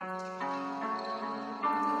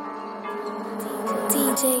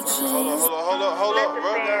DJ Keys. Hold up,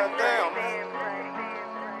 bro. Goddamn.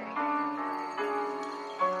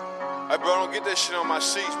 Hey, bro, don't get that shit on my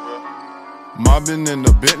sheets, bro. Mobbing in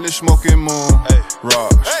the Bentley, smoking moon. Hey.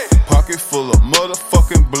 Rocks. Hey. Pocket full of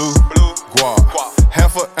motherfucking blue. Guap.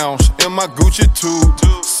 Half an ounce in my Gucci tube.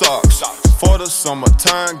 Socks. For the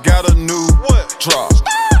summertime, got a new drop.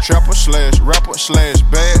 Trapper slash rapper slash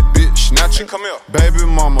bad bitch snatcher. Hey, come here. Baby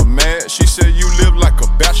mama mad, she said you live like a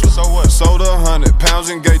bachelor. So what? Sold 100 pounds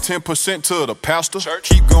and gave 10% to the pastor. Church.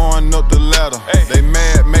 Keep going up the ladder. Hey. They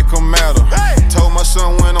mad, make them matter. Hey. Told my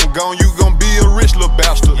son when I'm gone, you gon' be a rich little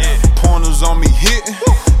bastard. Yeah. Pointers on me hitting,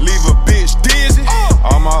 leave a bitch dizzy.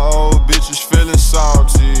 All my old bitches feeling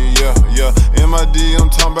salty, yeah. MID, I'm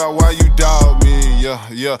talking about why you doubt me, yeah.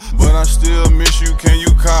 But I still miss you, can you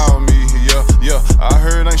call me, yeah. I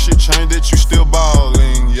heard ain't shit changed, that you still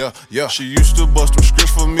ballin', yeah. She used to bust them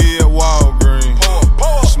scripts for me at Walgreens.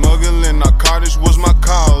 Smuggling narcotics was my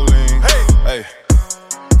calling. Hey.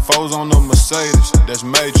 Foes on the Mercedes, that's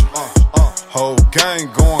major. Whole gang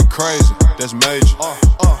going crazy, that's major.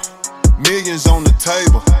 Millions on the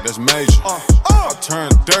table, that's major. I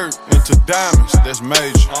turn dirt into diamonds, that's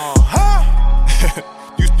major.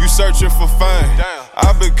 You searching for fame.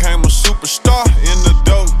 I became a superstar in the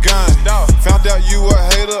dope game. Found out you a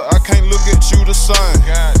hater, I can't look at you the same.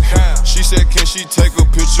 She said, can she take a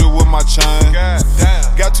picture with my chain?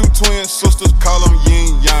 Got two twin sisters, call them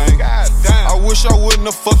yin yang. I wish I wouldn't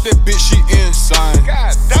have fucked that bitch, she insane.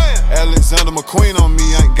 Alexander McQueen on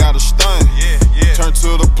me, ain't got a stain. Turn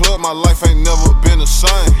to the plug, my life ain't never been the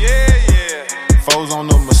same. Foes on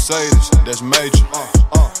the Mercedes, that's major.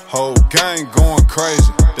 Whole gang going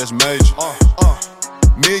crazy, that's major.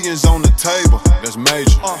 Millions on the table, that's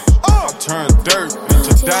major. I turn dirt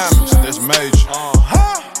into diamonds, that's major.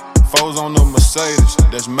 Foes on the Mercedes,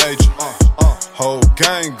 that's major. Whole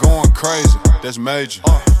gang going crazy, that's major.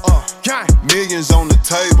 Millions on the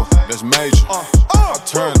table, that's major. I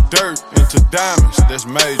turn dirt into diamonds, that's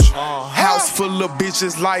major. House full of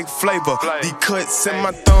bitches like flavor. The cuts in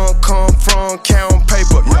my thumb come from count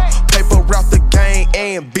paper. Paper route the gang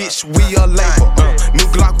and bitch, we a label. New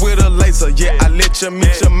Glock with a laser, yeah, I let you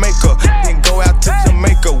meet your maker. Then go out to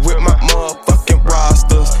Jamaica with my motherfucking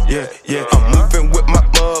rosters. Yeah, I'm moving with my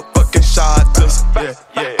motherfucking shotters. Yeah,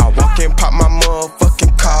 I walk and pop my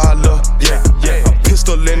motherfucking collar. Yeah, a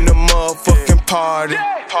pistol in the motherfucking party.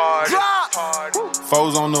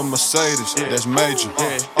 Foes on the Mercedes, that's major.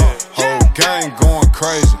 Whole gang going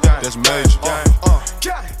crazy, that's major.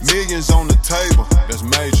 Millions on the table, that's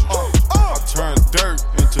major. I turn dirt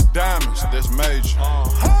into diamonds, that's major.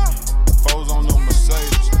 Foes on the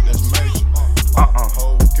Mercedes, that's major.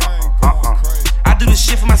 Whole gang going crazy. I do this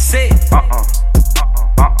shit for my set.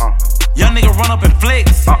 Young nigga run up and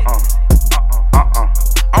flex. I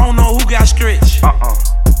don't know who got stretched.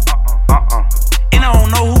 And I don't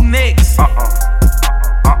know who next. I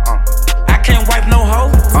can't wipe no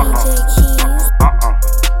hoe.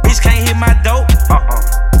 Bitch can't hit my dope.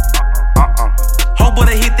 Hoe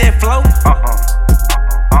better hit that flow.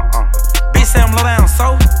 Bitch say I'm low down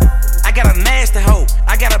so. I got a nasty hoe.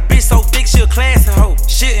 I got a bitch so thick she'll classy hoe.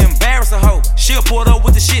 She'll embarrass a hoe. She'll pull up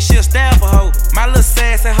with the shit, she'll stab a hoe. My little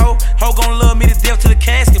sassy hoe. Hoe gon' love me to death till the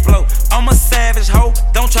casket blow. I'm a savage hoe.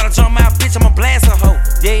 Don't try to jump my bitch, I'm a blast a hoe.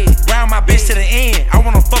 Yeah, round my bitch to the end. I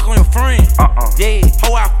wanna fuck on your friend. Yeah,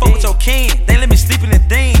 hoe I fuck with your kin. They let me sleep in the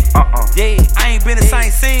den. Yeah, I ain't been the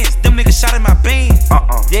same since. Them niggas shot in my beam.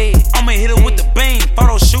 Yeah, I'ma hit her with the beam.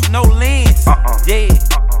 Photo shoot, no lens. Yeah,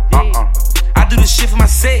 I do this shit for my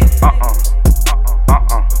set.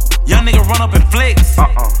 Young nigga run up and flex.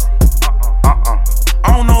 I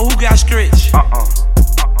don't know who got stretched.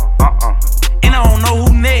 And I don't know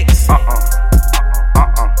who next. I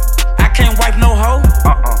can't wipe no hoe.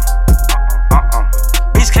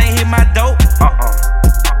 Bitch can't hit my dope.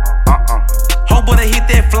 Hoe better hit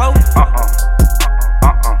that flow.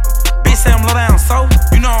 Bitch say I'm low down so.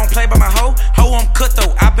 You know I don't play by my hoe. Hoe I'm cut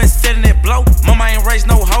though, I been setting that blow. Mama ain't raised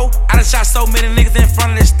no hoe. I done shot so many niggas in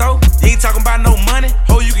front of that stove. You ain't talking about no money.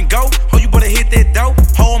 Hoe you can go. Hoe you better hit that dope.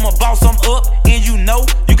 Hoe I'm a boss, I'm up. And you know,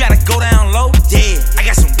 you gotta go down low. Yeah, I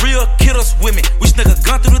got some real killers with me. We snuck a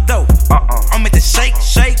gun through the door. I'm at the shake,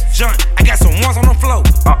 jump. I got some ones on the floor.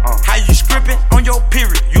 How you scrimpin' on your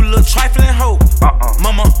period? You little trifling hoe.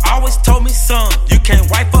 Mama always told me, son, you can't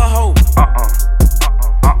wipe a hoe.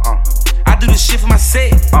 I do this shit for my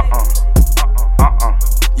set.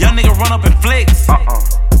 Young nigga run up and flex.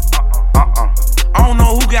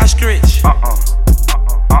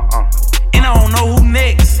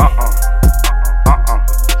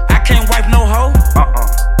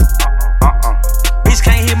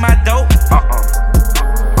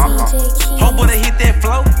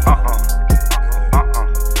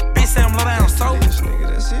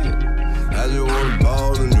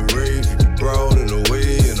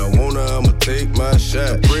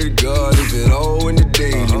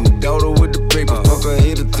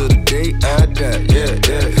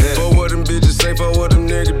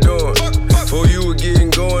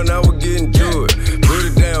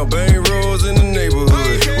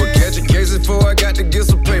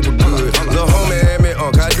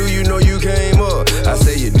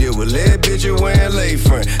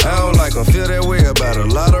 some feel that way about a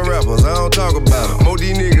lot of rappers. I don't talk about them. Most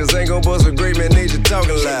these niggas ain't gon' bust a great man, they just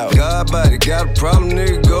talking loud. God body, got a problem,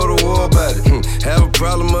 nigga, go to war about it. Have a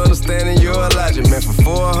problem understanding your logic. Man, for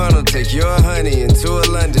 400, take your honey into a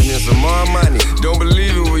London and some more money. Don't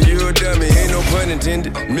believe it, well, you a dummy, ain't no pun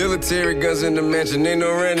intended. Military guns in the mansion, ain't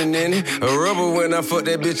no running in it. A rubber when I fuck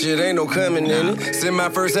that bitch, it ain't no coming in it. Since my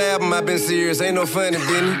first album, I been serious, ain't no funny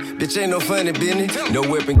business. Bitch, ain't no funny business. No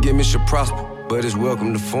weapon, give me should prosper. But it's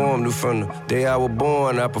welcome to form, new from the day I was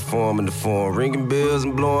born, I perform in the form. Ringing bells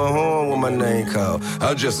and blowing horn when my name called.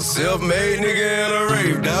 I'm just a self-made nigga and a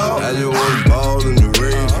rave dog. I just want ball in the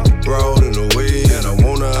rave, broad in the way. And I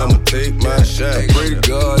wanna, I'ma take my shot. Pray to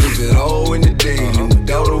God if it all in the day. Leave my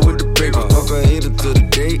daughter with the paper, fuck her hater to the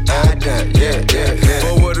day I die. Yeah.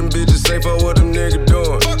 For what them bitches say, for what them niggas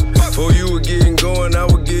doing. For you were getting going, I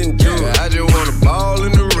was getting to it. I just wanna ball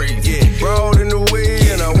in the rave, broad in the way.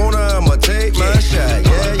 And I wanna, I'ma take my shot,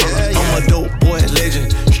 yeah. I'm a dope boy,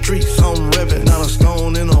 legend. Streets, I'm reppin'. Not a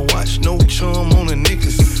stone in a watch, no chum on the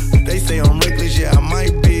niggas. They say I'm reckless, yeah, I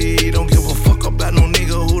might be. Don't give a fuck about no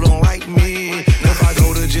nigga who don't like me. If I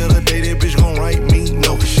go to jail today, that bitch gon' write me.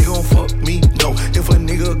 No, she gon' fuck me. No, if a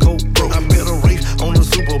nigga go broke, I bet a race on the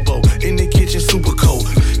Super Bowl. In the kitchen, super cold.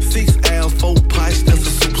 6 L's, 4 pies, that's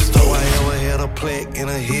a superstore. I ever had a plaque and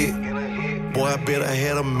a hit. Boy, I bet I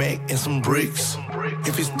had a Mac and some bricks.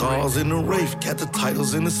 If it's stars in the race, got the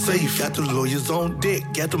titles in the safe. Got the lawyers on deck,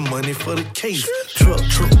 got the money for the case. Truck,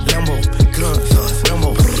 Lambo, guns,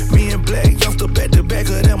 Lambo. Me and Black youngster back to back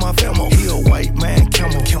of them, my famo. He a white man,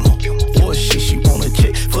 camel. Boy, shit, she wanna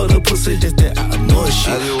check for the pussy, just that I know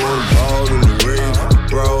shit. I just wanna ball in the rave,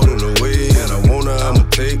 broad in the way. And I wanna, I'ma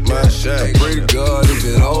take my shot. Pray to God if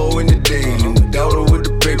it all in the day. Leave my daughter with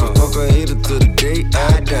the paper, fuck her hater to the day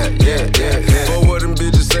I die. Yeah. For what them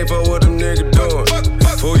bitches say, for what them niggas doing.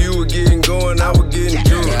 For you were getting going, I was getting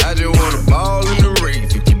to it. I just wanna ball in the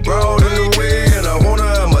rave, broad in the way. And I wanna,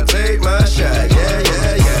 I'ma take my shot.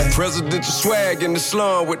 Yeah. Presidential swag in the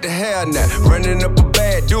slum with the hair knot. Running up a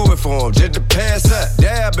bag, do it for him, just to pass out.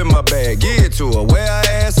 Dab in my bag, give it to her, wear her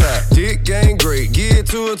ass out. Dick gang great, give it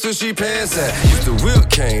to her till she pass out. Used to whip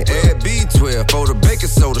cane, add B12 for the baking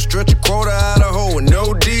soda. Stretch a quarter out of hole with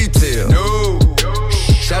no detail. No.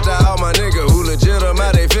 Shout out all my niggas who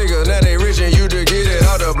legitimate they figure. Now they rich and you to get it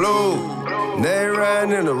out the blue. They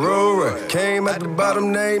riding in the road right. Came at the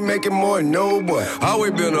bottom, they ain't making more than no boy.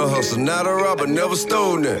 Always been a hustler, not a robber, never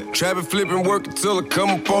stole nothing. Trapping, flipping, working till I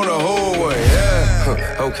come up on the whole way.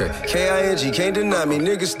 Yeah, okay. K-I-N-G, can't deny me.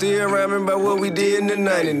 Niggas still rhyming about what we did in the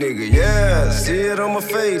 90s, nigga. Yeah, see it on my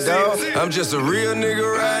face, dawg. I'm just a real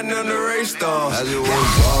nigga riding on the race stars. I just want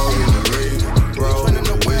ball in the race, bro. In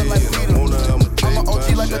the way, I'm an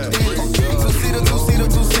OG like a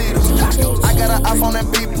Two-seater. I got an iPhone and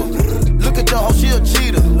people. Look at your hoe, she a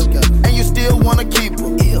cheater. And you still wanna keep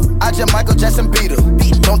her. I just Michael Jackson beat her.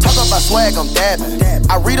 Don't talk about swag, I'm dabbing.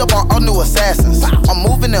 I read up on all new assassins. I'm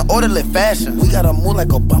moving in orderly fashion. We gotta move like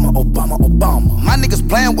Obama. My niggas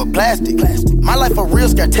playing with plastic. My life a real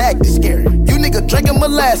scare tactic. You nigga drinking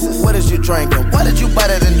molasses. What is you drinking? What did you buy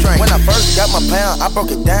that and drink? When I first got my pound, I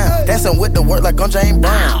broke it down. Dancing with the work like I'm James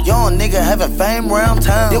Brown. Young nigga having fame round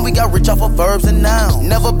town. Then we got rich off of verbs and nouns.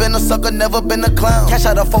 Never been a sucker, never been a clown. Cash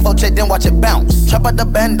out a fofo check, then watch it bounce. Chop out the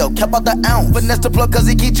bando, cap out the ounce. Finesse the plug cause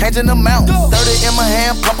he keep changing the amount. 30 in my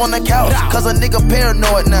hand, pop on the couch. Cause a nigga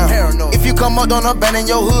paranoid now. If you come up, don't abandon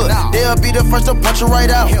your hood. They'll be the first to punch you right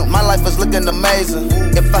out. My life is looking amazing.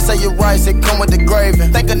 If I say you rice, it come with the gravy.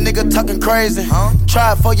 Think a nigga talking crazy.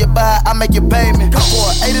 Try it for your buy, I make you pay me. Come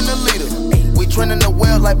for an 8 in the liter. We trending the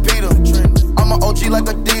well like Peter. I'm an OG like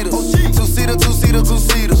Adidas.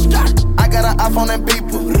 Two-seater. I got an iPhone and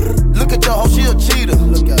people. Look at your hoe, she a cheater.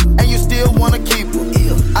 And you still wanna keep her.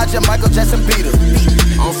 I just Michael Jackson beat her.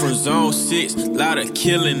 I'm from zone 6, lot of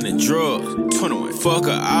killing and drugs. 21. Fuck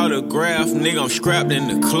a autograph, nigga, I'm scrapped in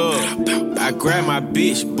the club. I grab my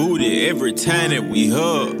bitch booty every time that we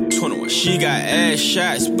hug. 21. She got ass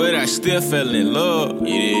shots, but I still fell in love.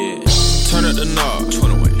 Yeah. Turn up the knob.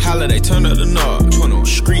 21. Holiday, turn up the knob. 21.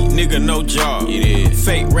 Street nigga, no job. Yeah.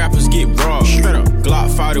 Fake rappers get robbed. Straight up. Glock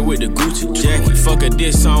fighter with the Gucci jacket. Fuck a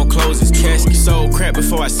diss song, close his casket. Sold crap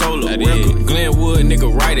before I sold a record. Glenwood, nigga,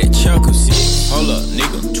 right at Chuckles. Yeah. Hold up,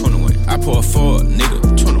 nigga. 21. I pour a 4 up,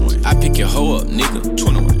 nigga. 21. I pick your hoe up, nigga.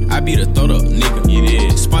 21. I beat a throat up, nigga.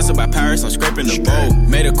 Yeah. Sponsored by Paris, I'm scraping the bowl.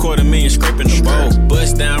 Made $250,000 scraping the bowl.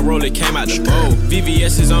 Bust down, roll it, came out the bowl.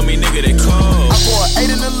 VVS is on me, nigga, they cold. I pour an 8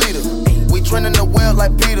 in the liter. We trending the well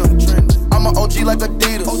like Peter. I'm an OG like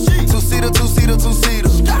Adidas. Two-seater.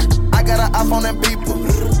 I got an iPhone and people.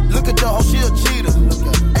 Look at your hoe, she a cheater.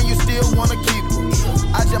 And you still wanna keep her.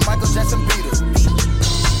 I just Michael Jackson beat her.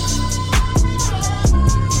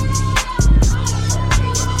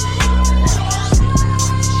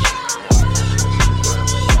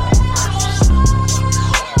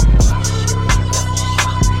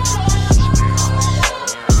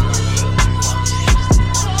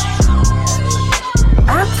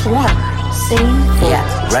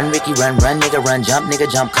 run, nigga run, jump, nigga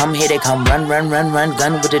jump. Come here they come, run,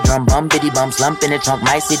 gun with the drum, bum, biddy bum, slump in the trunk.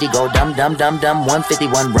 My city go dumb,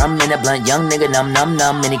 151 rum in a blunt, young nigga numb,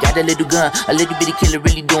 and he got a little gun, a little bitty killer,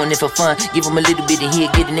 really doing it for fun. Give him a little bit and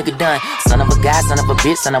he'll get a nigga done. Son of a guy, son of a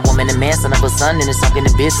bitch, son of a woman, a man, son of a son, and it's sunk in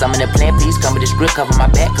the bitch. I'm in the plan, please come with the script, cover my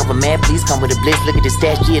back, cover man, please come with a blitz. Look at this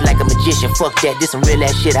stash shit like a magician. Fuck that, this some real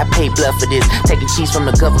ass shit. I pay blood for this. Taking cheese from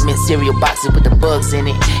the government cereal boxes with the bugs in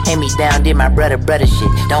it. Hand me down, did my brother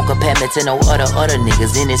shit. Don't compare me to no other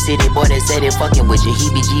niggas in the city. Boy, they say they fucking with you.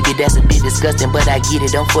 Heebie-jeebie, that's a bit disgusting, but I get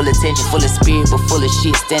it. I'm full of tension, full of spirit, but full of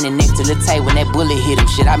shit. Standing next to the tight when that bullet hit him.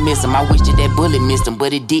 Shit, I miss him. I wish that bullet missed him,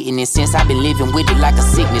 but it didn't. And since I've been living with it like a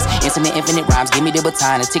sickness, infinite rhymes, give me the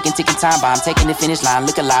baton. A ticking time bomb, taking the finish line.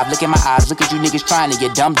 Look alive, look in my eyes, look at you niggas trying to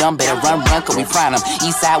get dumb. Better run, cause we frying them.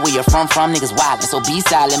 East side where you're from niggas wildin'. So be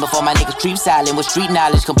silent before my niggas creep silent. With street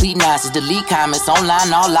knowledge, complete nonsense. Delete comments,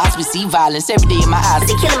 online, all lost. We see violence every day in my eyes.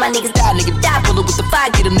 They killing my niggas, nigga die. Pull up with the fire,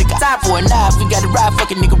 get them nigga. Time for a knife, we gotta ride,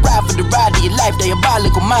 fucking nigga, ride for the ride of your life.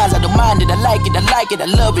 Diabolical minds, I don't mind it, I like it, I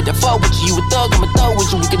love it. I fuck with you, you a thug, I'm a thug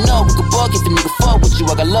with you. We can know, we can bug if a nigga fuck with you.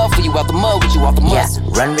 I got love for you, out the mud with you, off the mud. Yeah.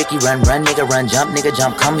 Run, Ricky, run, nigga, run, jump, nigga,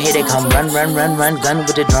 jump. Come here, they come, run, gun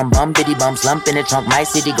with the drum, bum, biddy bum, slump in the trunk. My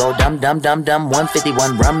city go dumb,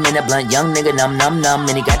 151 rum in a blunt, young nigga numb,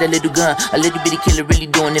 and he got a little gun, a little bitty killer, really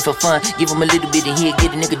doing it for fun. Give him a little bit and he'll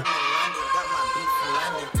get a nigga.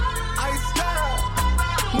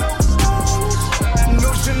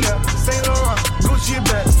 No Chanel, Saint Laurent, Gucci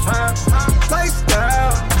bag,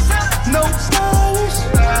 lifestyle, no stylish,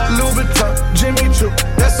 Louis Vuitton, Jimmy Choo,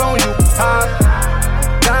 that's on you,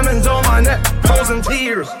 diamonds on my neck, frozen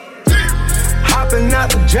tears, hopping out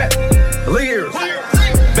the jet, Lears,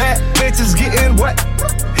 bad bitches getting wet,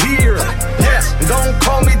 here, yes, don't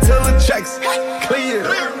call me till the checks clear.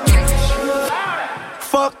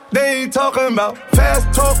 Fuck they ain't talking about,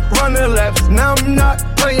 fast talk, running laps, now I'm not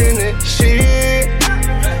playing it, shit.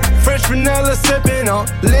 Fresh vanilla sipping on,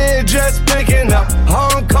 lid just picking up,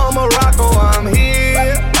 Hong Kong, Morocco, I'm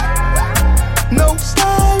here. No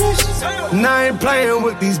stylish, and I ain't playing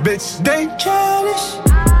with these bitches, they childish.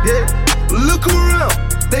 Yeah, look around,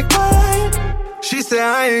 they quiet. She said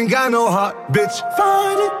I ain't got no heart, bitch,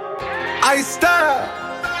 find it. I style,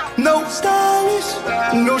 no stylish,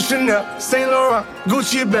 no Chanel, Saint Laurent,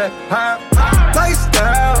 Gucci bag,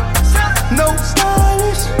 lifestyle, no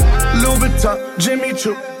stylish, Louis Vuitton, Jimmy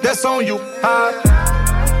Choo, that's on you,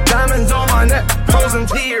 diamonds on my neck, frozen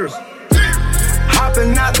tears,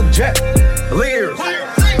 hopping out the jet, Lears,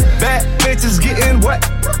 bad bitches getting wet,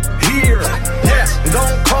 here, yes,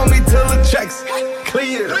 don't call me till the checks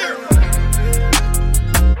clear.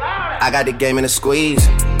 I got the game in a squeeze.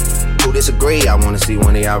 Who disagree? I wanna see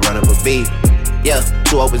one of y'all run up a beat. Yeah,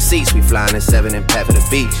 2 open seats, we flying in 7 and pat for the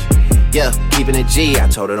beach. Yeah, keeping it G, I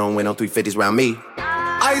told her don't win no 350s round me.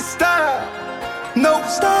 I style, no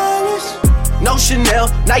stylish, no Chanel,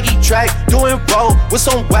 Nike track, doing roll with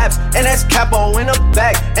some waps, and that's capo in the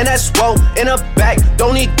back, and that's swole in the back.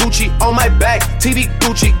 Don't need Gucci on my back, TV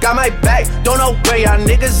Gucci got my back. Don't know where y'all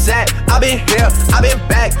niggas at. I been here, I been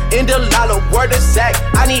back, in the lala, word to Zach.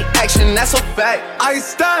 I need action, that's a fact. I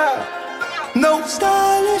style, no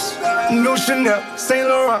stylish, no Chanel, Saint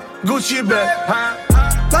Laurent, Gucci bag,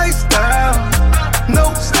 lifestyle,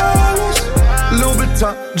 no stylish, Louis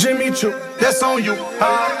Vuitton, Jimmy Choo, that's on you,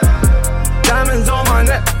 diamonds on my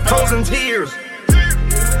neck, frozen tears,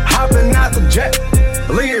 hopping out the jet,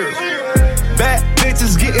 Lears, bad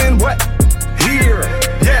bitches getting wet, here,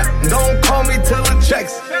 yeah, don't call me till the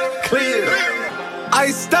checks clear.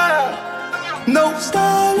 I style, no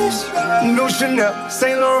stylish, no Chanel,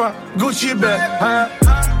 Saint Laurent, Gucci bag,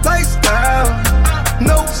 lifestyle,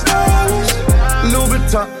 no stylish, Louis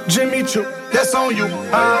Vuitton, Jimmy Choo, that's on you,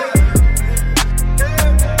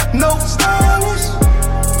 no stylish.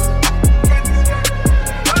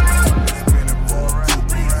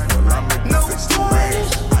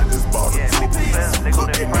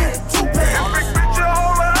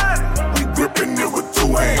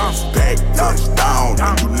 Back touchdown,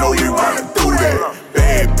 and you know you running through that.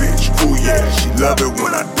 Bad bitch, ooh yeah, she love it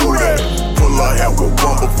when I do that. Pull her hair with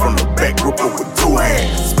rumble from the back, grip her with 2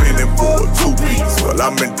 hands. Spinning for a 2-piece, well I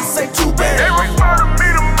meant to say 2 bands.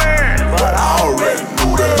 But I already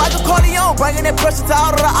knew that. Michael Corleone, bringing that pressure to to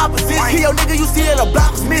all of the opposition. Kill your nigga, you see it, a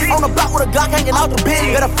block was missing. On the block with a Glock hanging out the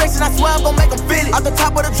bitty. That affection, I swear I'm gon' make them feel it. Off the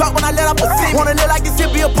top of the drop when I let off the city. Wanna live like this shit,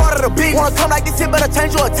 be a part of the beat. Wanna come like this shit, better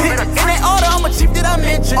change your attention. In that order, I'm a chief that I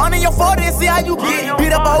mentioned. On in your 40 and see how you get.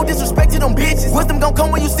 Beat up a whole disrespect to them bitches. Wisdom gon'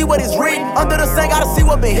 come when you see what is written. Under the sun, gotta see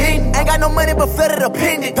what been hidden. Ain't got no money, but flooded a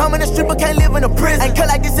pendant. Dumb in the stripper, can't live in a prison. Ain't cut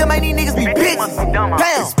like this, it might need niggas be bitches. Damn.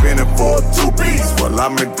 They spinning for a 2-piece. Well, I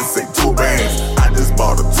meant to say 2 bands. I just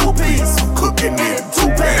bought a 2-piece. I'm cooking it in 2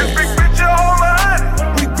 pans.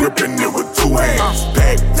 We gripping it with 2 hands.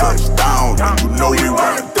 Back touchdown, and you know we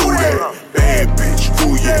running through that. Bad bitch,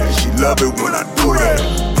 ooh yeah, she love it when I do that.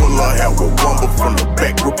 Pull her hair with rumble from the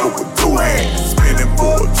back, grip her with 2 hands. Spinning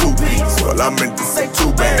for a 2-piece. Well, I meant to say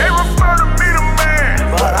 2 bands. They refer to me the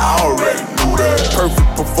man, but I already knew that.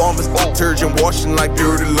 Perfect performance, detergent washing like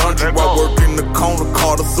dirty laundry. While working the corner,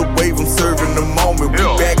 caught us a wave, I'm serving the moment. We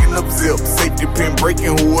backing up zip, safety pin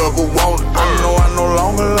breaking whoever want it. I no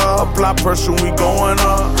longer love, apply pressure, we going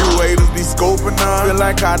up. You haters be scoping up, feel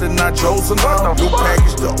like I did not chosen up. New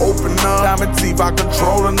package to open up, diamond teeth I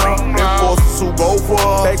controlling up. Enforcers who go for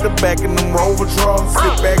us, back to back in them Rover trucks.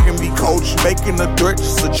 Sit back and be coached, making a threat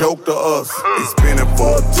just a joke to us. They spinning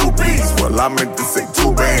for a 2-piece, well I meant to say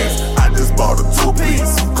 2 bands. I just bought a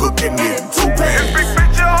 2-piece, I'm cooking it in 2 pans.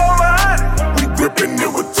 We gripping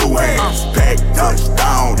it with 2 hands. Pack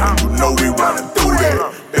touchdown, and you know we running through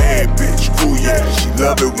that. Bad bitch, ooh yeah, she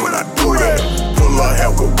love it when I do that. Pull her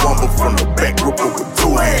hair with rumble from the back, grip her with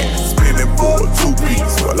 2 hands. Spinning for a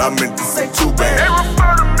 2-piece, well I meant to say 2 bands. They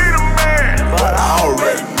refer to me the man, but I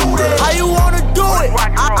already knew that. How you wanna do it?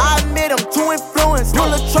 I admit I'm too influenced.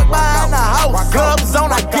 Pull a truck behind the house, gloves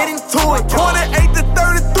on, I get into it. 28 to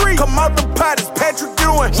 33, come out the pot, it's Patrick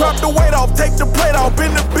Ewing. Drop the weight off, take the plate off,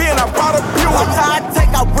 in the bin, I bought a Buick. Watch how I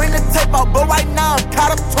take, I bring the tape out, but right now I'm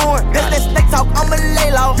caught up to it. This that snake talk, I'ma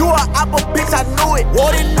lay low. You a apple bitch, I knew it.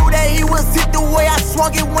 Warden knew that he was hit the way I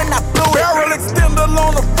swung it when I blew it. Barrel extender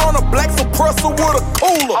on the front, a black suppressor with a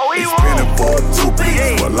cooler. They spinning for a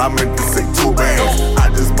 2-piece, well I meant to say 2 bands. I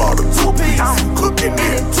just bought a 2-piece, I'm cooking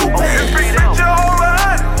it in 2 pans.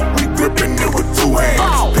 We gripping it with 2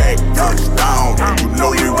 hands. Pack touchdown, and you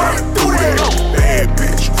know we running through that. Bad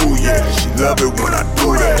bitch, ooh yeah, she love it when I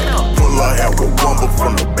do that. Pull her hair with rumble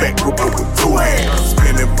from the back, grip her with 2 hands.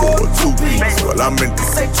 Spinning for a 2-piece, well I meant to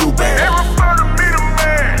say 2 bands. They refer to me the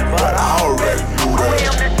man, but I already knew that.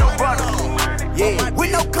 Yeah,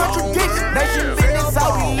 with no contradiction, nation business,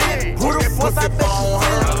 how we live. Who the fuck I bet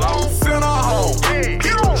you Send her home,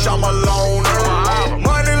 Shama loner,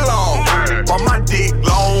 money long, but my dick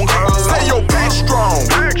longer. Say your bitch strong,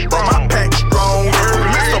 but my pack stronger.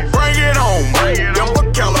 Mr. Bring it on, Denver,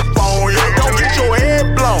 California. Don't get your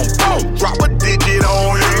head blown, drop a digit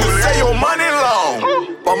on you. Say your money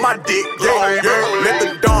long, but my dick longer. Let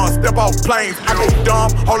the dawn step off planes. I go dumb,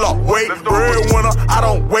 hold up, wait. Breadwinner, I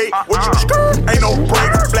don't wait. What you skirt? Ain't no break.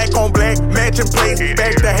 Black on black, matching plates.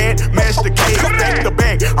 Back the hat, match the cake. Back the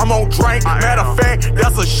back, I'm on drink. Matter of fact,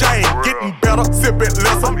 that's a shame. Getting better, sipping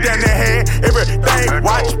less. I'm down the head. Everything,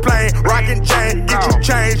 watch plane, rockin' chain. Get you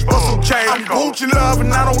change for some change. I'm Gucci love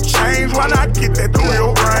and I don't change. Why not get that through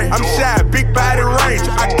your brain? I'm shy, big body range.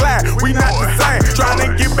 I glide, we not the same. Trying to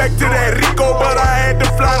get back to that Rico, but I had to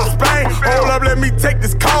fly to Spain. Hold up, let me take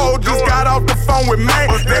this call. Just got off the phone with May.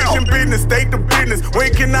 Nation business, state to business.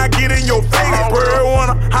 When can I get in your face?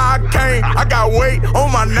 Breadwinner, how I came. I got weight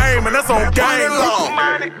on my name, and that's on game.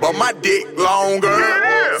 Long, but my dick longer.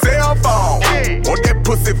 Cell phone, want that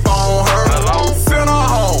pussy phone her. Send her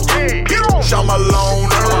home, Shama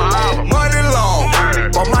loner. Money long,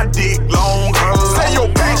 but my dick longer. Say your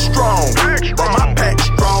bitch strong, but my pack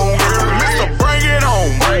stronger. Mr. Bring it on,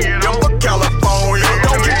 Denver, California.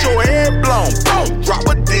 Don't get your head blown, drop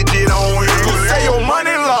a digit on you. Say your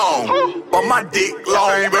money long, but my dick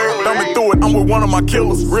longer. Thumbing through it, I'm with one of my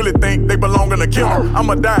killers. Really think they belong in a killer.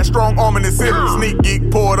 I'ma die strong arm in the city. Sneak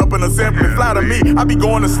geek, pour it up in assembly. Fly to me, I be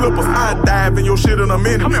going to slippers. I dive in your shit in a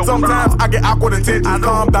minute. Sometimes I get awkward intentions. I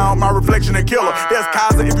calm down, my reflection and killer. There's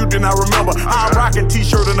Kaiser if you did not remember. I'm rocking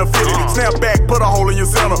t-shirt and a fitted. Snap back, put a hole in your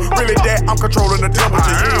center. Really that, I'm controlling the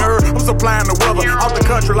temperature. You ain't heard, I'm supplying the weather. Out the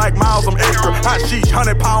country like miles, I'm extra. Hot sheesh,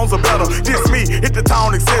 100 pounds or better. Just me, hit the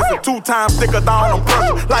town excessive. 2 times thicker down, I'm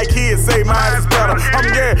pressure. Like kids say mine is better. I'm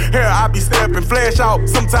here I be stepping. Flash out,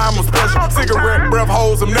 sometime I'm special. Cigarette breath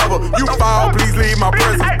holds them never. You fall, please leave my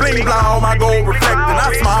presence. Bling bling, my gold reflecting.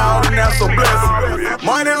 I smile and that's a blessing.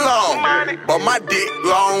 Money long, but my dick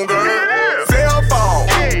longer. Cell phone,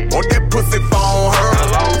 want that pussy phone her.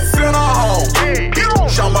 Send her home,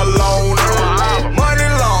 Shama loner. Money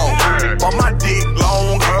long, but my dick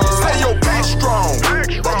longer. Say your bitch strong,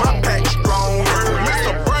 but my pack stronger.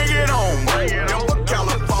 Mr. Bring it on, Denver,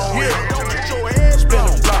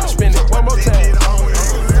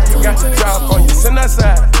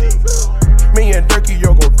 outside. Me and Durkee,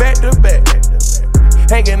 yo, go back to back.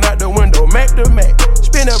 Hanging out the window, Mac to Mac.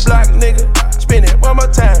 Spin a block, nigga. Spin it one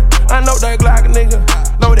more time. I know that Glock, nigga.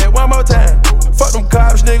 Load that one more time. Fuck them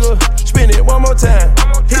cops, nigga. Spin it one more time.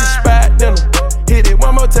 Hit the spot, then hit it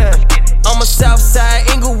one more time. I'm a Southside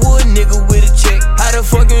Inglewood nigga with a check. How the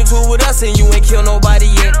fuck you tour with us and you ain't kill nobody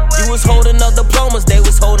yet? You was holding up diplomas, they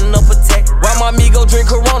was holding up a tech. While my amigo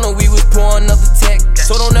drink Corona, we was pouring up the tech.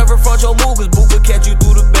 So don't ever front your move, cause Boo could catch you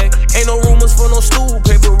through the back. Ain't no rumors for no stool,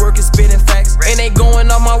 paperwork is spitting facts. And they going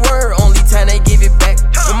on my word, only time they give it back.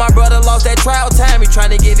 When my brother lost that trial time, he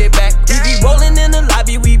tryna give it back. We be rolling in the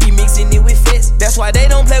lobby, we be mixing it with fits. That's why they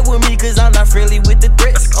don't play with me, cause I'm not friendly with the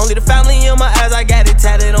threats. Only the family in my eyes, I got it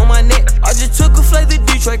tatted on my neck. I just took a flight to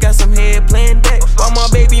Detroit, got some head playing deck. While my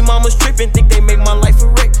baby mama's tripping, think they make my life a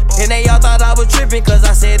wreck. And they all thought I was tripping, cause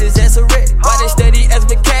I said it's as a wreck. Why they steady as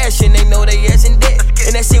for cash, and they know they ass in debt.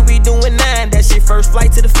 And that shit we doing 9, that shit first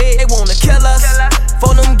flight to the Fed. They wanna kill us,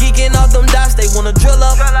 for them geeking off them dots, they wanna drill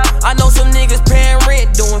up. I know some niggas paying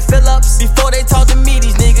rent, doing fill-ups. Before they talk to me,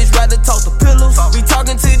 these niggas rather talk to pillows. We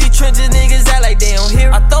talking to these trenches, niggas act like they don't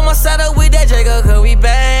hear. I throw my side up with that Jacob, cause we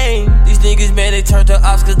bang. These niggas, man, they turn to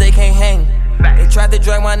ops cause they can't hang. They tried to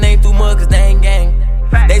drag my name through mud cause they ain't gang.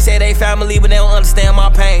 They say they family but they don't understand my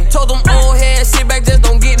pain. Told them old heads, sit back, just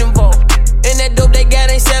don't get involved. And that dope they got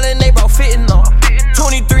ain't selling, they brought fitting on.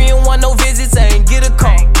 23 and 1, no visits, I ain't get a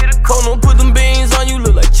call. Phone them, put them beans on you,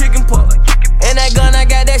 look like chicken pox. And that gun I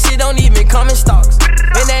got, that shit don't even come in stocks.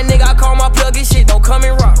 And that nigga I call my plug, his shit don't come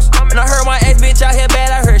in rocks. And I heard my ex bitch out here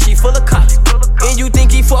bad, I heard she full of cops. And you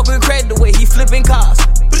think he fuck with crack the way he flipping cars.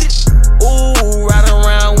 Ooh, ride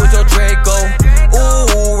around with your Draco.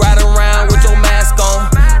 Ooh, ride around with your mask on.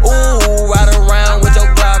 Ooh, ride around with your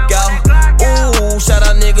Glock out. Ooh, shout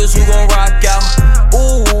out niggas who gon' rock out.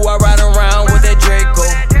 Ooh, I ride around with that Draco.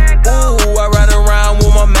 Ooh, I ride around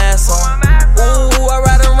with my mask on. Ooh, I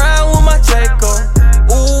ride around with my Draco.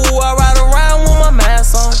 Ooh, I ride around with my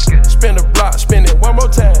mask on. Spin the block, spin it one more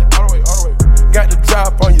time. All the way, all the way. Got the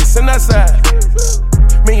drop on you, send outside.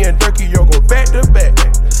 Me and Durkee, yo, go back to back.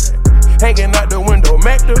 Hanging out the window,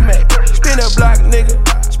 Mac to Mac. Spin that block, nigga.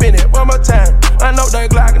 Spin it one more time. I know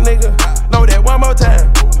that Glock, nigga. Know that one more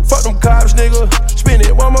time. Fuck them cops, nigga. Spin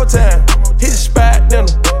it one more time. Hit the spot, then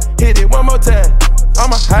hit it one more time.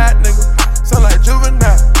 I'm a hot nigga. Sound like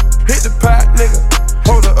Juvenile. Hit the pot, nigga.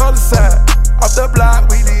 Hold the other side. Off the block,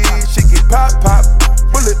 we did. Shit get pop, pop.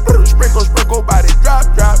 Bullet, sprinkle, sprinkle, body drop,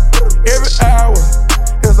 drop. Every hour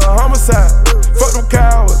is a homicide. Fuck them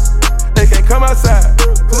cowards. They can't come outside.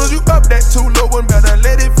 Soon as you up that too low one, better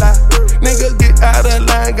let it fly. Niggas get out of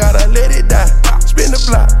line, gotta let it die. Spin the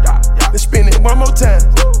block, then spin it one more time.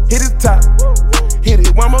 Hit it top, hit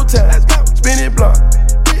it one more time. Spin it block,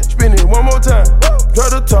 spin it one more time.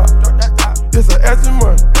 Drop the top, it's an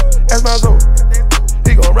S1. That's my zone.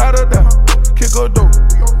 He gon' ride her down, kick her dope.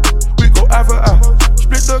 We go eye for eye,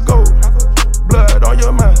 split the gold. Blood on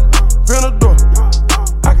your mind, grin the door.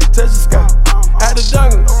 I can touch the sky, out the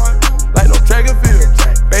jungle. Like no track and field,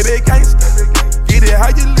 baby gangsta. Get it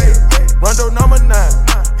how you live. Rondo number 9,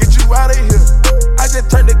 get you out of here. I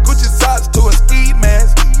just turned the Gucci socks to a ski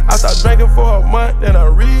mask. I stopped drinking for a month, then I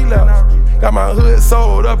relapsed. Got my hood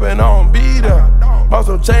sold up and on beat up. Bought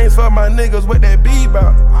some chains for my niggas with that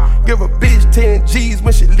B-bout. Give a bitch 10 G's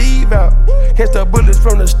when she leave out. Catch the bullets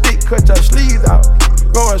from the stick, cut your sleeves out.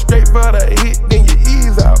 Going straight for the hit, then you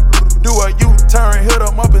ease out. Do a U-turn, hit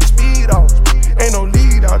 'em up and speed off. Ain't no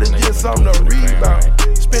lead out, it's just something to rebound.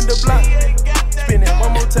 Spin the block, spin it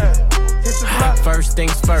one more time. Hit the block. First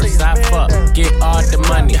things first, I fuck, get all the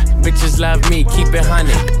money. Bitches love me, keep it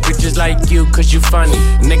honey. Bitches like you, cause you funny.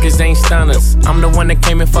 Niggas ain't stunners. I'm the one that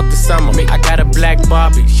came and fucked the summer. I got a black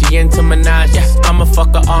Barbie, she into Minaj. I'ma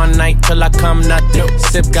fuck her all night till I come nothing.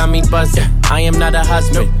 Sip got me buzzing, I am not a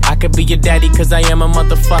husband. I could be your daddy cause I am a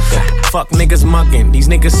motherfucker. Fuck niggas mugging, these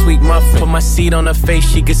niggas sweet muffin. Put my seed on her face,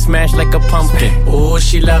 she get smashed like a pumpkin. Ooh,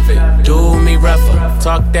 she love it, do me rougher.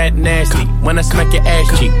 Talk that nasty, when I smack your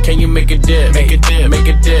ass cheek. Can you make a dip, make a dip, make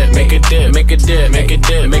a dip, make a dip, make a dip, make a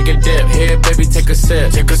dip, make a dip. Here baby take a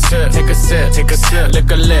sip, take a sip, take a sip, take a sip.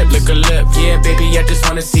 Lick a lip, lick a lip. Yeah baby I just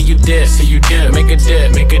wanna see you dip, see you dip. Make a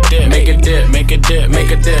dip, make a dip, make a dip, make a dip,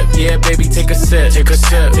 make a dip. Yeah baby take a sip, take a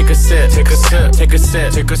sip, take a sip, take a sip, take a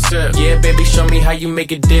sip, take a sip. Yeah baby show me how you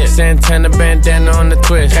make a dip. Santana bandana on the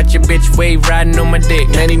twist, got your bitch wave riding on my dick.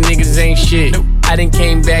 Many niggas ain't shit. I done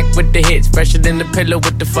came back with the hits, fresher than the pillow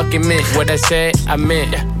with the fucking mint. What I said, I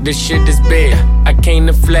meant. This shit is big. I came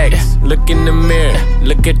to flex. Look in the mirror,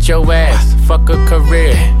 look at your ass. Fuck a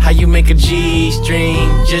career. How you make a G-string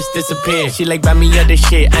just disappear? She like, buy me other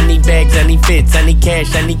shit. I need bags, I need fits, I need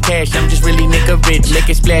cash, I need cash. I'm just really nigga rich. Make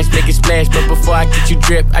it splash, but before I get you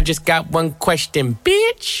drip, I just got one question,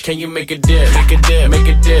 bitch. Can you make a dip? Make a dip, make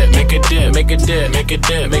a dip, make a dip, make a dip, make a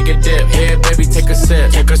dip, make a dip. Yeah, baby, take a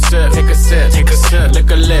sip, take a sip, take a sip, take a sip. Lick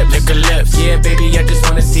a lip, lick a lips. Yeah, baby, I just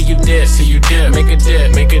wanna see you dip, see you dip. Make a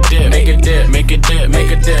dip, make a dip, make a dip, make a dip, make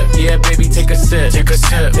a dip. Yeah, baby, take a sip, take a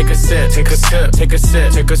sip, take a sip, take a sip, take a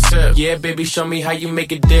sip, take a sip. Yeah, baby, show me how you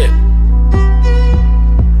make a dip.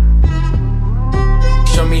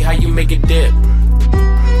 Show me how you make a dip.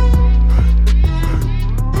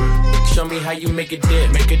 Show me how you make a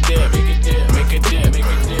dip, make a dip, make a dip, make a dip, make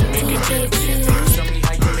a dip, make a dip. Show me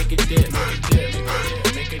how you make a dip, make a dip, make a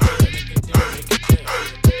dip, make a dip, make a dip, make a dip.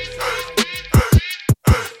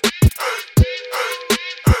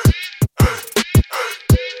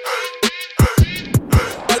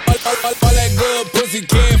 All that good pussy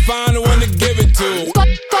can't find the one to give it to.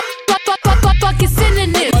 Fucking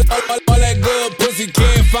synonym. All that good pussy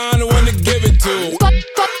can't find the one to give it to.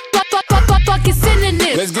 Fucking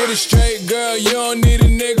synonym. Let's get it straight, girl. You don't need a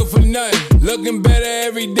nigga for nothing. Looking better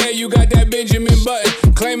every day. You got that Benjamin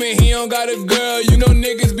Button. Claiming he don't got a girl. You know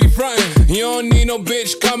niggas be frontin'. You don't need no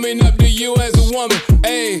bitch coming up to you as a woman.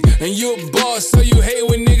 Ayy, and you a boss, so you hate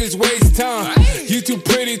when niggas waste time. You too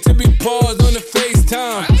pretty to be paused on the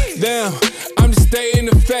FaceTime. Damn, I'm just stating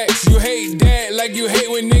the facts. You hate that like you hate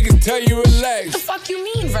when niggas tell you relax. The fuck you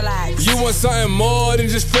mean relax? You want something more than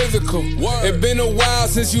just physical. It been a while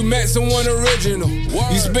since you met someone original.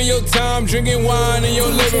 You spend your time drinking wine in your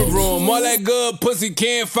living room. All that good pussy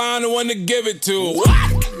can't find the one to give it to.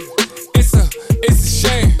 It's a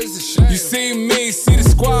shame. You see me, see the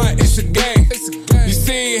squad, it's a game. You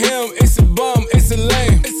see him, it's a bum, it's a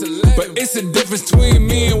lame. But it's a difference between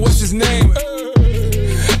me and what's his name.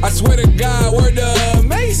 I swear to God, word to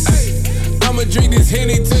Mace. I'ma drink this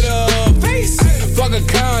Henny to the face. Fuck a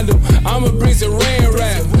condom, I'ma bring some rain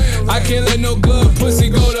rap. I can't let no good pussy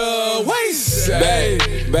go to waste.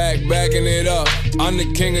 Backing it up. I'm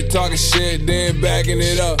the king of talking shit, then backing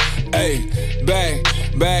it up. Ayy,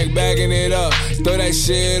 backing it up. Throw that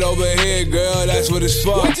shit over here, girl, that's what it's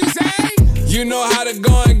for. What you say? You know how to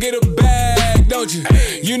go and get a bag, don't you?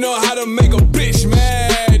 You know how to make a bitch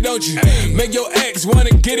mad, don't you? Make your ex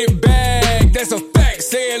wanna get it back, that's a fact.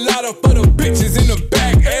 Say it louder for the bitches in the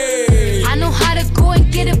back, ayy. I know how to go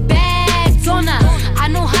and get a bag, don't I? I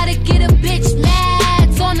know how to get a bitch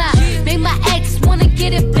mad, don't I? Make my ex wanna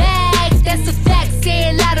get it back, that's a fact. Say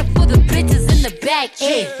it louder for the bitches in the back,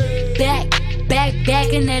 ayy.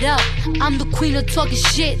 Backing it up. I'm the queen of talking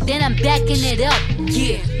shit, then I'm backing it up,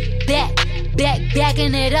 yeah.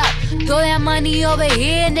 Backing it up. Throw that money over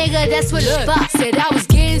here, nigga, that's what it's for. Said I was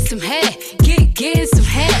getting some head, getting some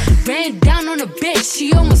head. Ran down on a bitch,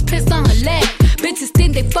 she almost pissed on her leg. Bitches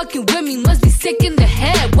think they fucking with me, must be sick in the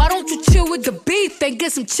head. Why don't you chill with the beef and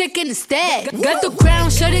get some chicken instead? Got the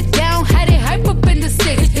ground, shut it down, had it hype up in the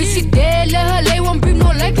six. If she dead, let her lay, won't bring no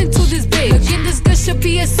life into this bitch. Again, this girl should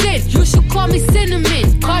be a sin, you should call me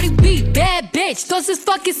Cinnamon. Cardi B, bad bitch, those is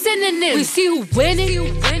fucking synonyms. We see who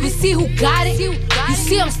winning, we see who got it. You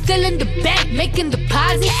see I'm still in the bank making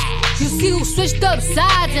deposits. You see who switched up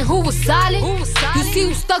sides and who was solid. You see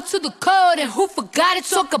who stuck to the code and who forgot it.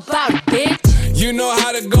 Talk about it, bitch. You know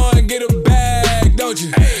how to go and get a bag, don't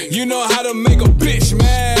you? You know how to make a bitch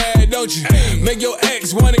mad, don't you? Make your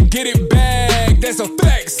ex wanna get it back, that's a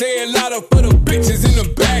fact. Say it louder for the bitches in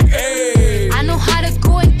the back, ayy. I know how to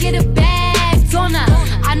go and get a bag, don't I?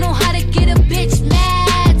 I know how to get a bitch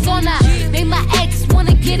mad, don't I? Make my ex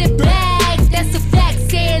wanna get it back, that's a fact.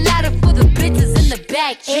 Say it louder for the bitches in the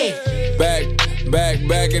back, ayy.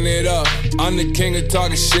 Backing it up. I'm the king of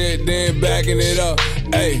talking shit, then backing it up.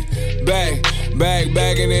 Ayy,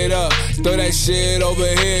 backing it up. Throw that shit over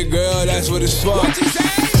here, girl, that's what it's for. What you say?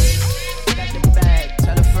 Got the bag,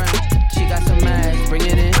 tell a friend, she got some ass, bring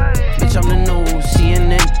it in. Bitch, I'm the new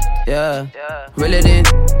CNN, yeah. Reel it in.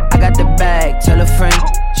 I got the bag, tell a friend,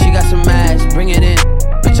 she got some ass, bring it in.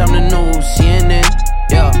 Bitch, I'm the new CNN,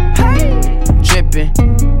 yeah. Drippin',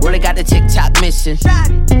 really got the TikTok missing.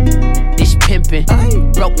 This pimpin',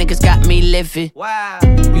 broke niggas got me living. Wow.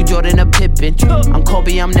 You Jordan or Pippin', I'm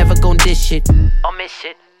Kobe, I'm never gon' dish it. I'll miss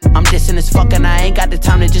it. I'm dissing as fuck and I ain't got the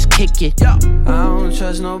time to just kick it. I don't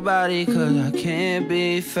trust nobody cause I can't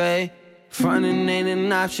be fake. Frontin' ain't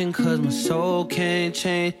an option cause my soul can't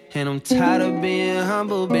change. And I'm tired of being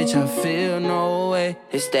humble, bitch, I feel no way.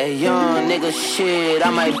 It's that young nigga shit, I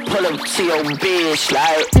might pull up to your bitch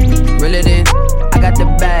like. Reel it in, I got the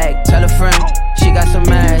bag, tell a friend. She got some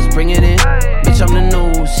ass, bring it in. Bitch, I'm the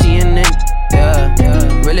new CNN,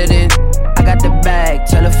 yeah. Reel it in, I got the bag,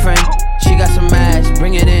 tell a friend. She got some ass,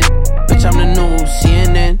 bring it in. Bitch, I'm the new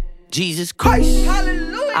CNN. Jesus Christ,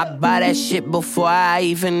 hallelujah. I buy that shit before I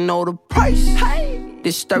even know the price.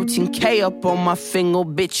 This 13K up on my finger,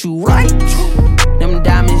 bitch, you right. Them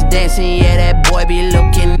diamonds dancing, yeah, that boy be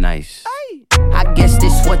looking nice. I guess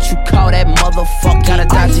this what you call that motherfucker. Got a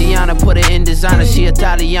Tatiana, put her in designer. She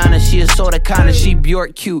Italiana, she a sorta kinda. She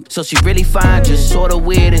Bjork cute, so she really fine, just sorta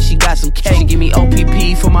weird. And she got some cake. She give me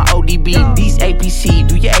OPP for my ODB. These APC,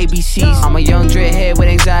 do your ABCs. I'm a young dreadhead with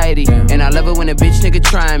anxiety, and I love it when a bitch nigga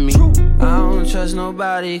trying me. I don't trust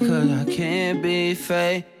nobody, cause I can't be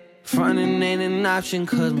fake. Frontin' ain't an option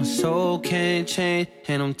cause my soul can't change.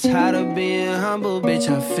 And I'm tired of being humble, bitch,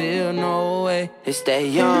 I feel no way. It's that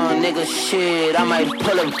young nigga shit, I might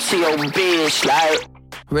pull up to your bitch like.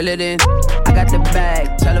 Reel it in, I got the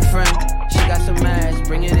bag, tell a friend. She got some ass,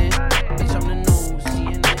 bring it in. Bitch, I'm the new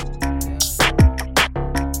CNN.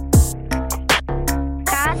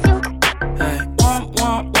 Hey,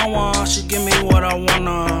 wah, she give me what I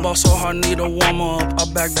wanna. Ball so hard, need a warm up. I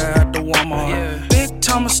back that at the warm up. Yeah. Big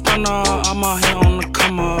time a stunner, I'm out here on the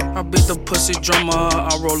come up. I beat the pussy drummer,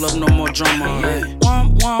 I roll up no more drama. Hey,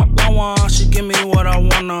 wah, she give me what I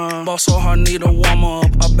wanna. Ball so hard, need a warm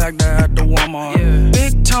up. I back that at the warm up. Yeah.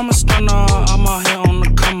 Big time a stunner, I'm out here on the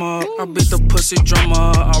come up. I beat the pussy drummer,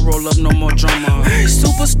 I roll up no more drama. Hey,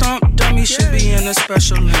 super stomp dummy, should be in a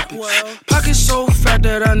Special Olympics. Pocket so fat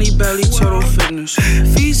that I need belly turtle fitness.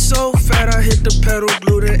 Feet so fat I hit the pedal,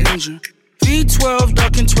 glue the engine. V12,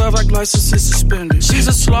 ducking 12 like license is suspended. She's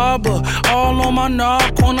a slobber, all on my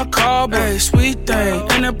knob, corner cobbler. Hey, sweet thing,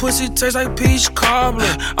 and that pussy tastes like peach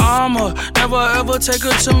cobbler. I'ma never ever take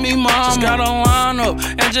her to me, mama. Just got a lineup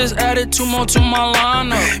and just added 2 more to my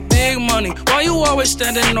lineup. Big money, why you always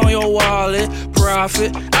standing on your wallet?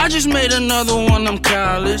 Profit, I just made another one, I'm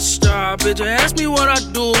college. Stop it, ask me what I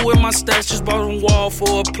do with my stacks. Just bought a wall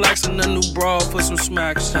for a plaques and a new bra for some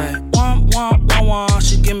smacks. Hey, wah,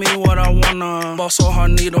 she give me what I wanna. Ball so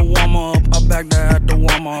hard, need a warm up. I back that at the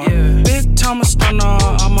warm up. Yeah. Big time a stunner,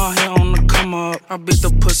 I'm out here on the come up. I beat the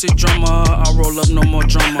pussy drummer, I roll up no more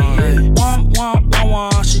drama. Yeah.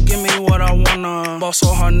 Wah, she give me what I wanna. Ball so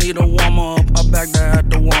hard, need a warm up. I back that at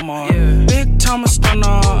the warm up. Yeah. Big time a stunner,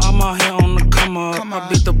 I'm out here on the come up. I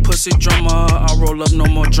beat the pussy drummer, I roll up no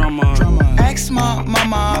more drama. Ask my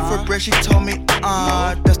mama for bread, she told me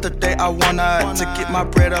that's the day I wanna to get my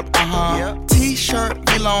bread up, T-shirt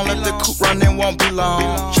be long, let the coupe run, it won't be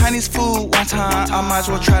long. Chinese food one time, I might as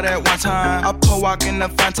well try that one time. I pull walk in the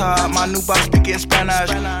Fanta, my new boss speaking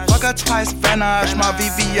Spanish. Fuck her twice, vanish, my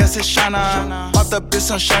VVS is Shana. Bought the bitch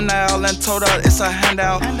some Chanel and told her it's a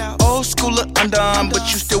handout. Old school look undone,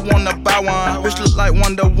 but you still wanna buy one. Bitch look like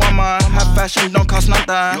Wonder Woman, high fashion don't cost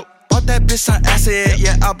nothing. Bought that bitch some acid,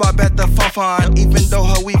 yeah, I bought back the fun. Even though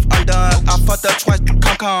her weave undone, I fucked her twice,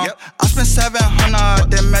 come. I spent 700,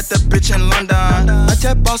 then met the bitch in London. I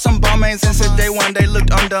just bought some Balmains and said day one they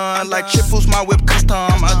looked undone. Like Chip who's my whip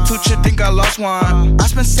custom, a 2 chick think I lost one. I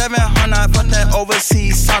spent 700, fuck that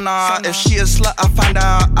overseas sauna. If she a slut, I find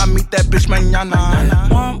out, I meet that bitch mañana.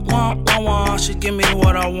 Wah, she give me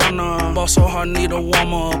what I wanna. Ball so hard, need a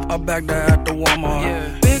warm up. I back that at the warm up.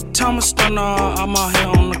 Yeah. Big time a stunner, I'm out here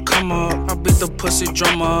on the come up. I beat the pussy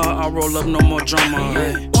drummer, I roll up no more drama.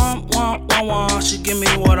 Yeah. Wah, she give me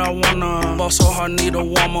what I wanna. Ball so hard, need a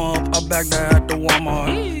warm up. I back that at the warm up.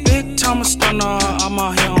 Big time a stunner, I'm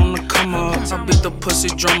out here on the come up. I beat the pussy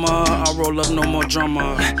drummer, I roll up no more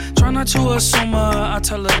drama. Try not to assume her, I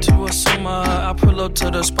tell her to assume her. I pull up to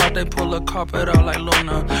the spot, they pull the carpet out like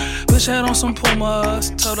Luna. Bitch had on some Pumas,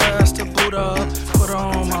 told her ass to boot up. Put her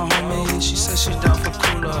on my homie, she said she down for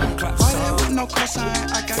cooler. Right with no cosign,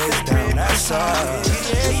 I got that bread. That's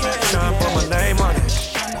trying to put my name on it.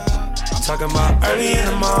 Talking about early in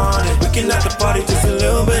the morning. We can let the party just a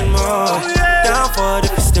little bit more. Down for it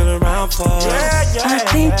if you're still around for it. I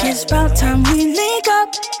think it's about time we link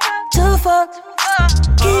up to fuck.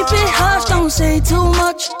 Keep it hush, don't say too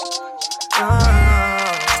much.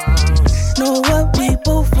 Know what we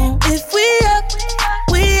both want. If we up,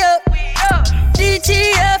 we up.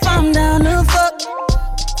 DTF, I'm down to fuck.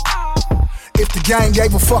 If the gang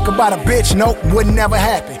gave a fuck about a bitch, nope, would never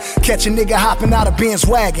happen. Catch a nigga hopping out of Ben's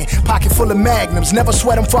wagon. Pocket full of magnums. Never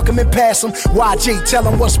sweat him, fuck him and pass him. YG, tell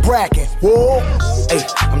him what's bragging. Whoa. Hey,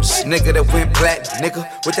 I'm just a nigga that went black. Nigga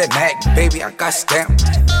with that mag, baby, I got stamped.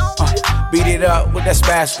 Beat it up with that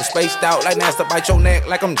spatula. Spaced out like Nasty, bite your neck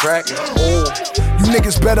like I'm dragging. Oh. You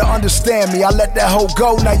niggas better understand me. I let that hoe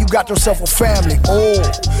go, now you got yourself a family. Oh,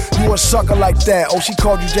 you a sucker like that. Oh, she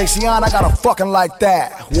called you JCon, I got a fucking like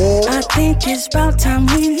that. Whoa. I think it's about time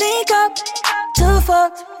we link up to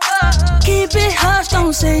fuck. Keep it hush,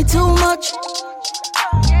 don't say too much.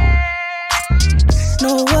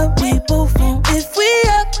 Know what we both want. If we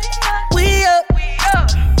up, we up.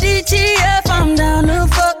 DTF, I'm down to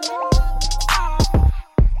fuck.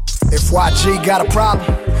 If YG got a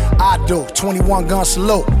problem, I do. 21 gun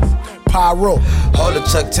salute. Pyro. Hold the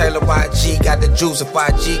Chuck Taylor, YG got the juice. If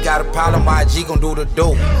YG got a problem, YG gon' do the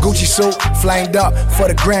do. Gucci suit, flamed up for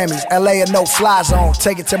the Grammys. LA a no fly zone,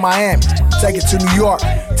 take it to Miami. Take it to New York,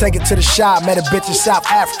 take it to the shop. Met a bitch in South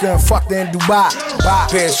Africa and fucked her in Dubai. Bye.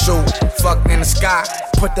 Pair shoe, fucked in the sky.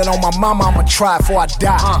 Put that on my mama, I'ma try before I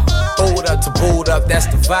die. Boot up to boot up, that's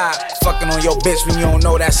the vibe. Fucking on your bitch when you don't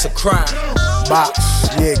know that's a crime. Box,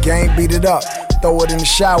 yeah, game beat it up. Throw it in the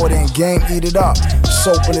shower, then game eat it up.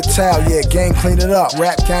 Soap in the towel, yeah, game clean it up.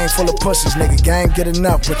 Rap game full of pussies, nigga, game get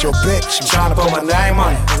enough. But your bitch, she tryna put my name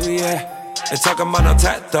on it. Yeah, they talking about no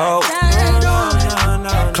tattoo.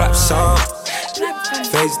 Clap song,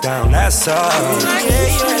 face down, that's all.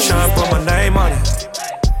 Tryna put my name on it.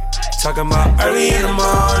 Talking about early in the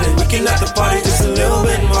morning. We can let the party just a little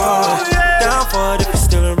bit more. Down for it if you're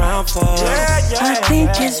still around for it. I think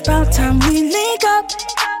it's about time we link up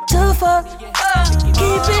to fuck.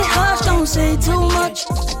 Keep it hush, don't say too much. I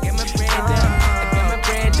get my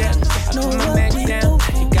bread up, I put my back down.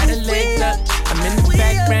 You got a leg up, I'm in the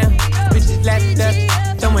background. Bitches lapped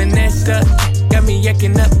up, throwing that up. Got me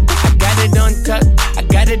yucking up, I got it on tuck, I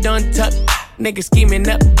got it on tuck. Niggas scheming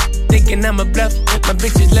up, thinking I'm a bluff. My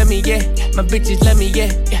bitches love me, yeah. My bitches love me, yeah.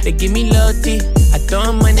 They give me loyalty, I throw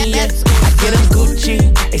them money, yeah. I get them Gucci,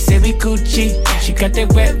 they say we Gucci. She got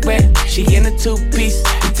that wet, she in a two-piece.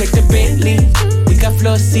 We take the Bentley, we got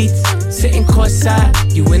floor seats. Sitting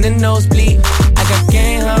courtside, you in the nosebleed. I got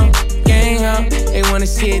gang ho. They wanna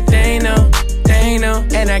see it, they know.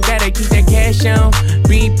 And I gotta keep that cash on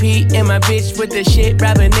repeat. And my bitch with the shit,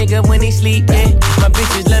 rob a nigga when he sleep, yeah. My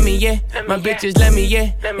bitches love me, yeah. My bitches love me,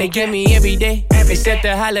 yeah. They give me every day, except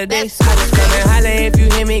the holidays. Come and holla if you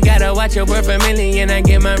hear me, gotta watch your word for million. I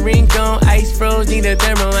get my ring on, ice froze, need a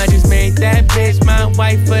thermal. I just made that bitch my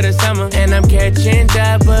wife for the summer. And I'm catching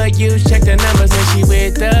W's, check the numbers. When she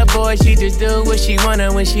with the boy, she just do what she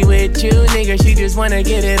wanna. When she with you, nigga, she just wanna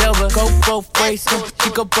get it over. Go both ways, she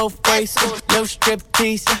go both ways. No strip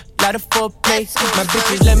tease, lot of foreplay. My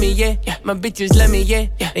bitches love me, yeah. My bitches love me, yeah.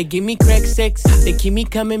 They give me crack sex, they keep me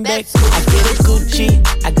coming back. I get a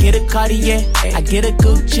Gucci, I get a Cartier, I get a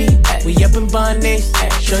Gucci. We up in Barnes,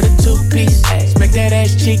 show the two-piece. Smack that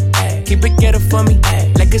ass cheek, keep it ghetto for me,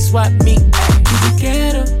 like a swap meet. Keep it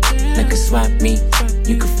ghetto, like a swap meet.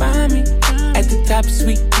 You can find me at the top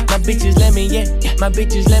suite. My bitches let me, yeah. My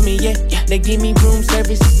bitches let me, yeah. They give me room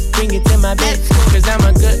service, bring it to my bed. Cause I'm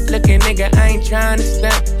a good looking nigga, I ain't tryna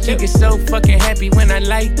stunt. She get so fucking happy when I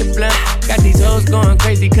light the blunt. Got these hoes going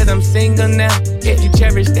crazy cause I'm single now. If you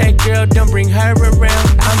cherish that girl, don't bring her around.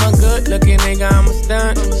 I'm a good looking nigga, I'm a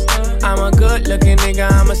stunt. I'm a good looking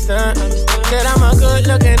nigga, I'm a stunt. Said I'm a good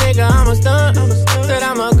looking nigga, I'm a stunt. Said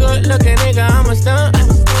I'm a good looking nigga, I'm a stunt.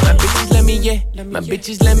 My bitches let me, yeah. My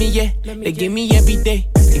bitches let me, yeah. They give me every day,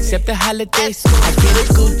 except the holidays. I get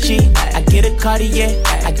a Gucci, I get a Cartier,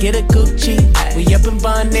 I get a Gucci. We up in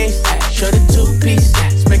Barnes, show the two-piece.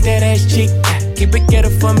 Smack that ass cheek, keep it ghetto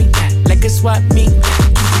for me, like a swap meet.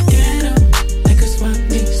 Keep it ghetto, like a swap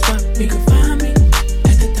meet. You can find me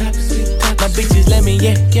at the top suite. My bitches let me,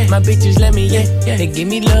 yeah. My bitches let me, yeah. They give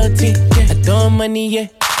me loyalty, I throw them money, yeah.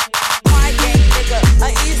 A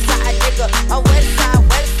east side nigga, a west side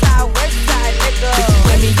nigga. Bitches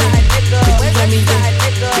let me, yeah. Bitches let me, yeah.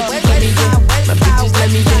 Bitches let me, yeah. My bitches let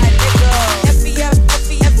me, yeah.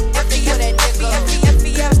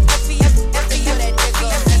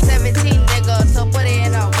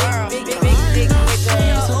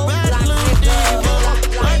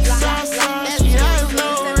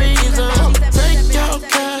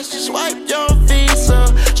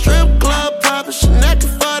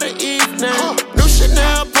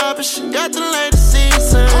 She got the latest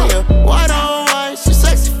season, yeah. White on white, she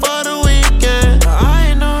sexy for the weekend. I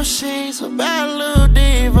ain't know she's a bad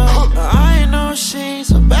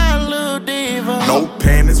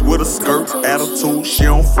with a skirt. Attitude, she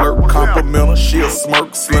don't flirt. Compliment her, she'll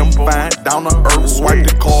smirk. Slim, fine, down to earth. Swipe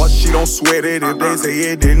the card, she don't sweat it if they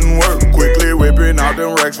say it didn't work. Quickly whipping out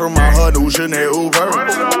them racks from my her new Chanel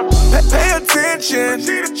purse. Pay attention,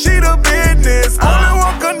 she the business. Only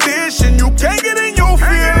one condition, you can't get in your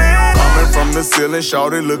feelings. Coming from the ceiling,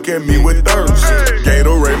 shawty look at me with thirst.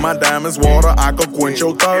 Gatorade, my diamonds, water, I could quench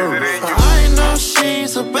your thirst. I know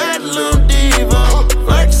she's a bad little diva.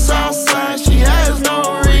 Like Southside, she has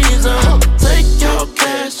no reason. Take your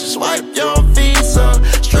cash, just wipe your visa.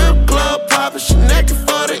 Strip club poppin', she naked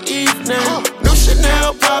for the evening. New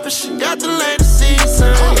Chanel poppin', she got the latest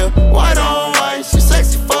season. Yeah, white on white, she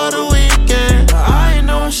sexy for the weekend. I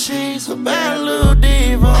know she's a bad little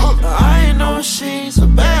diva. I know she's a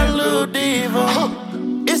bad little diva.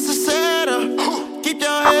 It's the setup, keep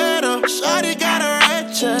your head up. Shawty got a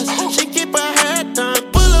red chest, she keep her head done.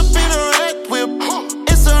 Pull up in a red whip,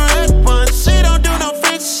 it's a red one. She don't do no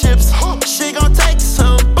friendships, she gon' take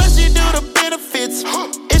some, but she do the benefits.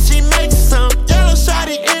 If she makes some, yellow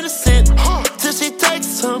shawty innocent, till she takes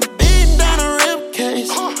some. Beating down a rib cage,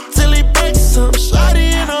 till he breaks some.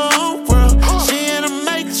 Shawty in her own world, she in a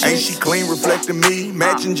matrix. Ain't she clean, reflecting me,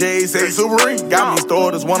 matching J's, say Supreme. Got me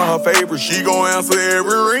stored as one of her favorites, she gon' answer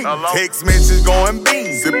every ring. Text message going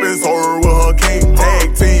beam, sippin' soror with her king.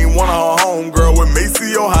 Tag team, one of her homegirl with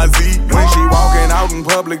Maceo Hazy. When she walking out in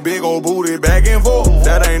public, big old booty back and forth.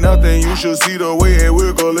 That ain't nothing, you should see the way it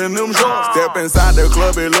wiggle in them shorts. Step inside the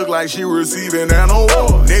club, it look like she receiving an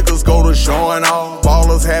award. Niggas go to showing off,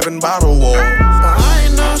 ballers having bottle wars. I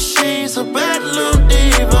know she's a bad little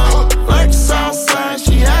diva. Like Southside,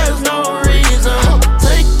 she has no reason.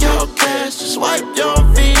 Take your cash, just wipe your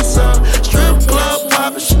visa. Strip club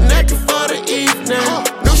poppin', she naked for the evening.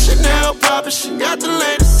 New Chanel poppin', she got the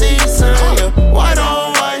latest season. Yeah, white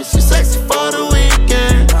on white, she sexy for the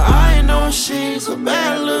weekend. I know she's a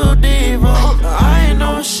bad little diva. I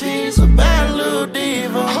know she's a bad little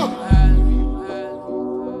diva.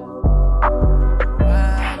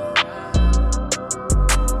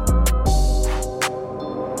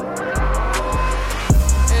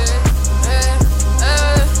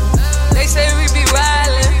 They say we be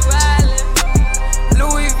wildin',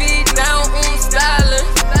 Louis V down, stylin'.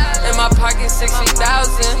 In my pocket 60,000.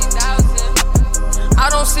 I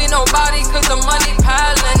don't see nobody cause the money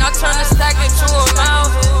piling. I turn the stack into a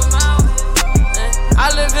mountain.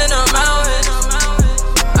 I live in a mountain.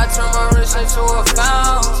 I turn my wrist into a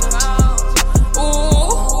fountain.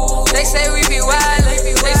 Ooh, they say we be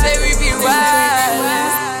wildin', they say we be wildin'.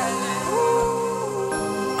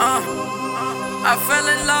 I fell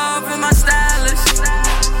in love with my stylist.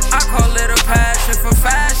 I call it a passion for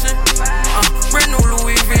fashion. Brand new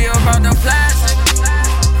Louis V about the plastic.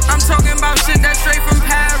 I'm talking about shit that's straight from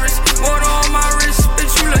Paris. Water on my wrist,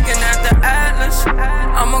 bitch, you looking at the Atlas.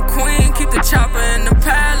 I'm a queen, keep the chopper in the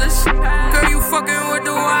palace. Girl, you fucking with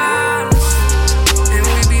the wireless. And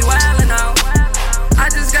we be wildin' out. I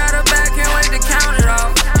just got a bag, can't wait to count it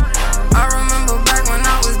out. I remember back when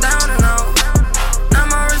I was down and out. Now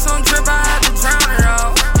my wrist on trip, I had to drown it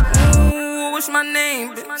out. Ooh, what's my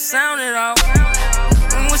name, bitch? Sound it out.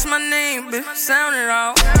 What's my name, bitch? Sound it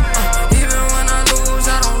out. Even when I lose,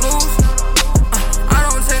 I don't lose. I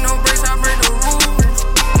don't take no breaks, I break the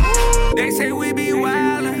rules. They say we be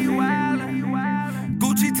wildin'.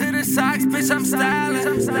 Gucci to the socks, bitch, I'm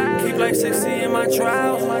stylin'. Keep like 60 in my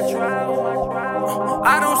trousers.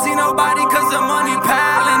 I don't see nobody cause the money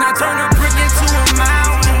piling. I turn a brick into a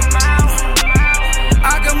mountain.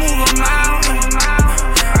 I can move a mountain.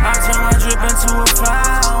 I turn my drip into a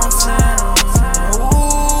fountain.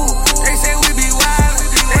 Ooh, they say we be wild.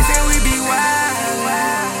 They say we be wild.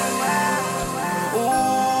 Ooh,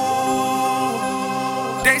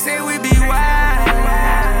 they say we be wild.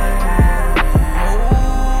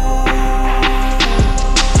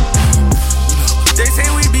 They say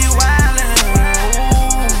we be wildin'.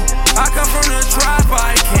 I come from the drop, I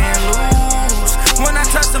can't lose. When I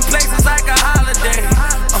touch them places like a holiday.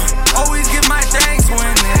 Always get my thanks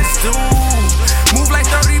when it's due. Move like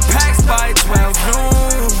 30 packs by 12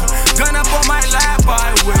 noon. Gun up on my lap,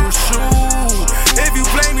 I will shoot. If you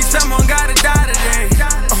play me, someone gotta die today.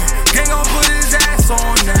 Gang gon' put his ass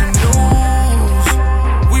on the news.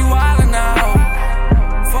 We wildin' out.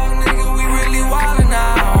 Fuck nigga, we really wildin'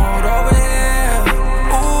 out. Over here.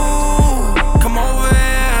 Ooh, come over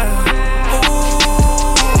here.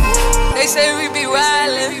 Ooh. They say we be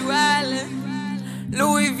wildin'.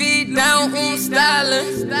 Louis V down, stylin'.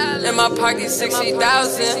 In my pocket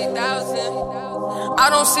 60,000. I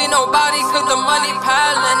don't see nobody cause the money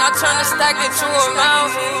piling. I turn the stack into a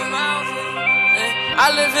mountain. I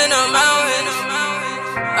live in a mountain.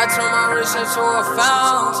 I turn my wrist into a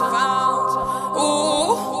fountain.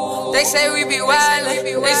 Ooh, they say we be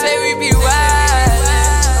wildin', they say we be wild.